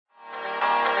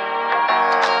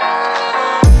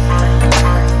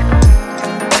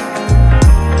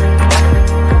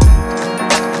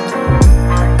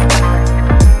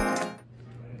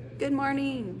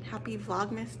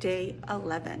Vlogmas day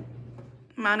 11.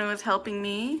 Manu is helping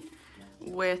me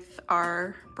with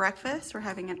our breakfast. We're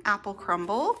having an apple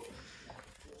crumble.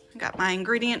 Got my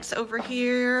ingredients over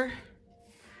here.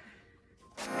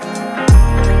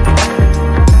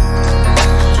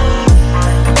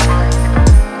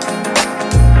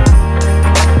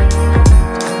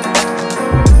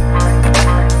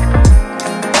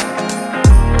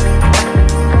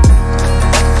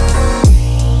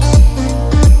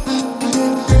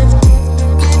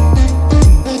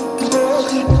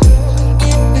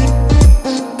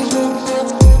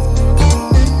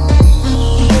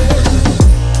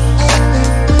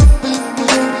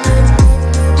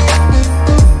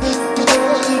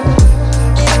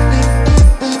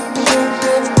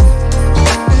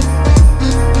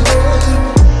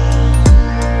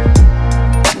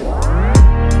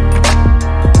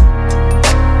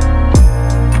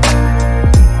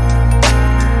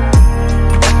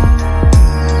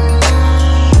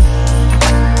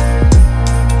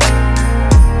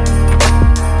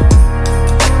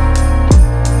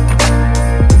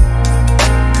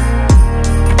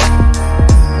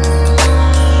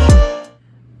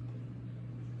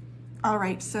 All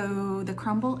right, so the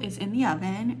crumble is in the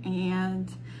oven,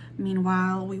 and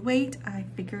meanwhile we wait, I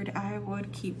figured I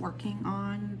would keep working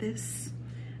on this.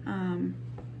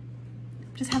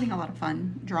 Just having a lot of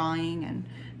fun drawing and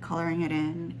coloring it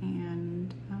in,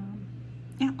 and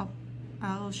yeah,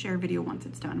 I'll share a video once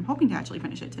it's done. I'm hoping to actually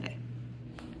finish it today.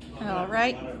 All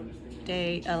right,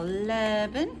 day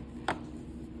 11.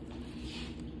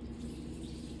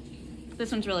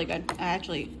 This one's really good. I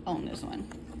actually own this one.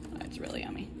 It's really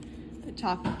yummy. The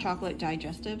chocolate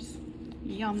digestives.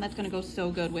 Yum, that's gonna go so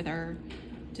good with our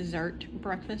dessert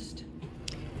breakfast.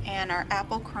 And our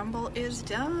apple crumble is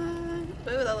done.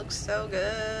 Ooh, that looks so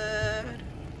good.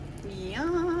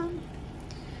 Yum.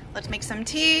 Let's make some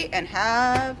tea and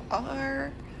have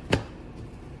our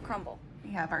crumble.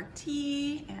 We have our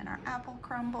tea and our apple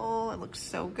crumble. It looks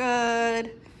so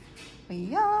good.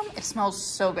 Yum. It smells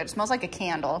so good. It smells like a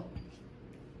candle.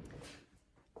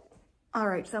 All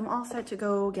right, so I'm all set to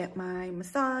go get my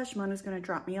massage. Manu's gonna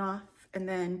drop me off and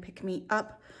then pick me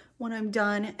up when I'm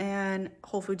done, and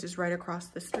Whole Foods is right across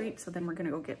the street. So then we're gonna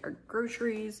go get our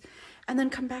groceries and then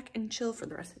come back and chill for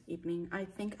the rest of the evening. I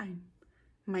think I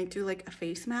might do like a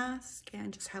face mask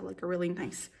and just have like a really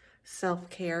nice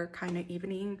self-care kind of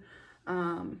evening.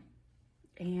 And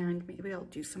maybe I'll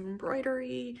do some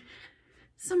embroidery,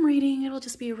 some reading. It'll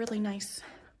just be a really nice,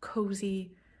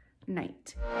 cozy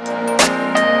night.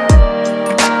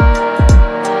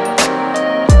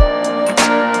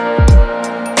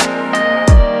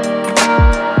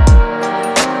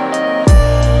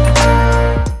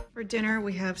 For dinner,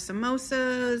 we have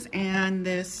samosas and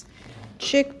this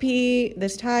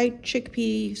Thai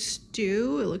chickpea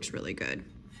stew. It looks really good.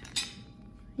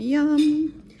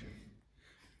 Yum.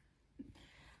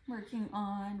 Working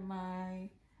on my,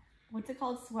 what's it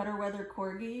called? Sweater weather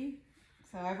corgi.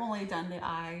 So I've only done the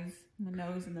eyes, and the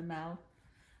nose, and the mouth,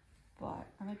 but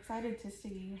I'm excited to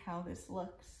see how this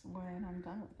looks when I'm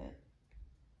done with it.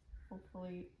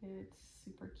 Hopefully it's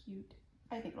super cute.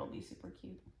 I think it'll be super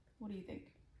cute. What do you think?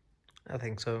 I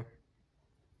think so.